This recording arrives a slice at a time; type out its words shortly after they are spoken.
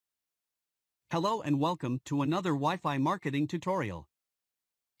Hello and welcome to another Wi-Fi marketing tutorial.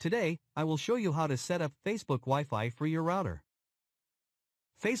 Today, I will show you how to set up Facebook Wi-Fi for your router.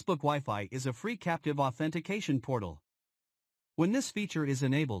 Facebook Wi-Fi is a free captive authentication portal. When this feature is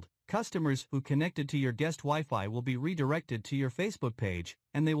enabled, customers who connected to your guest Wi-Fi will be redirected to your Facebook page,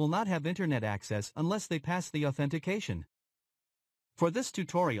 and they will not have internet access unless they pass the authentication. For this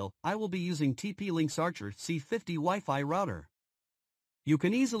tutorial, I will be using TP-Link Archer C50 Wi-Fi router. You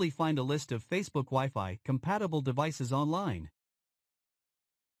can easily find a list of Facebook Wi-Fi compatible devices online.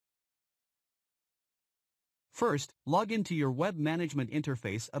 First, log into your web management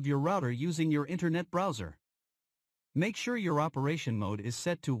interface of your router using your internet browser. Make sure your operation mode is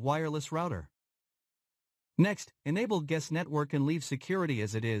set to wireless router. Next, enable guest network and leave security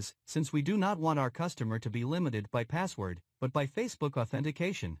as it is, since we do not want our customer to be limited by password, but by Facebook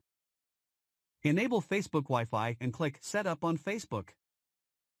authentication. Enable Facebook Wi-Fi and click Setup on Facebook.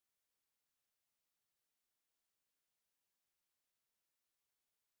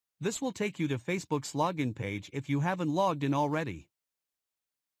 This will take you to Facebook's login page if you haven't logged in already.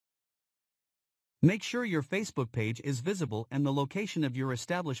 Make sure your Facebook page is visible and the location of your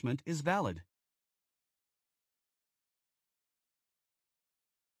establishment is valid.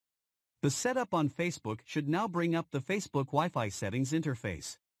 The setup on Facebook should now bring up the Facebook Wi-Fi settings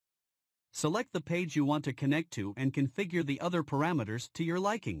interface. Select the page you want to connect to and configure the other parameters to your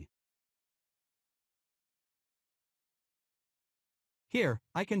liking. Here,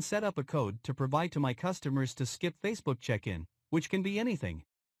 I can set up a code to provide to my customers to skip Facebook check-in, which can be anything.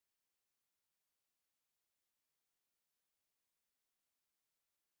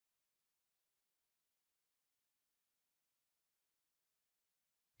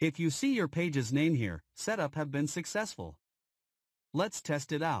 If you see your page's name here, setup have been successful. Let's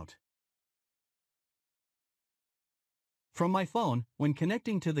test it out. From my phone, when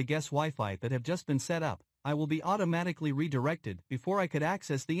connecting to the guest Wi-Fi that have just been set up, I will be automatically redirected before I could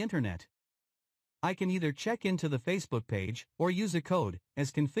access the internet. I can either check into the Facebook page or use a code,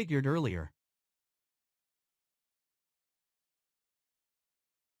 as configured earlier.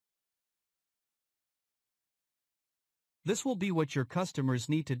 This will be what your customers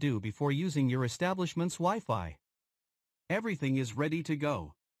need to do before using your establishment's Wi-Fi. Everything is ready to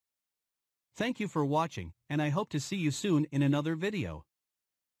go. Thank you for watching, and I hope to see you soon in another video.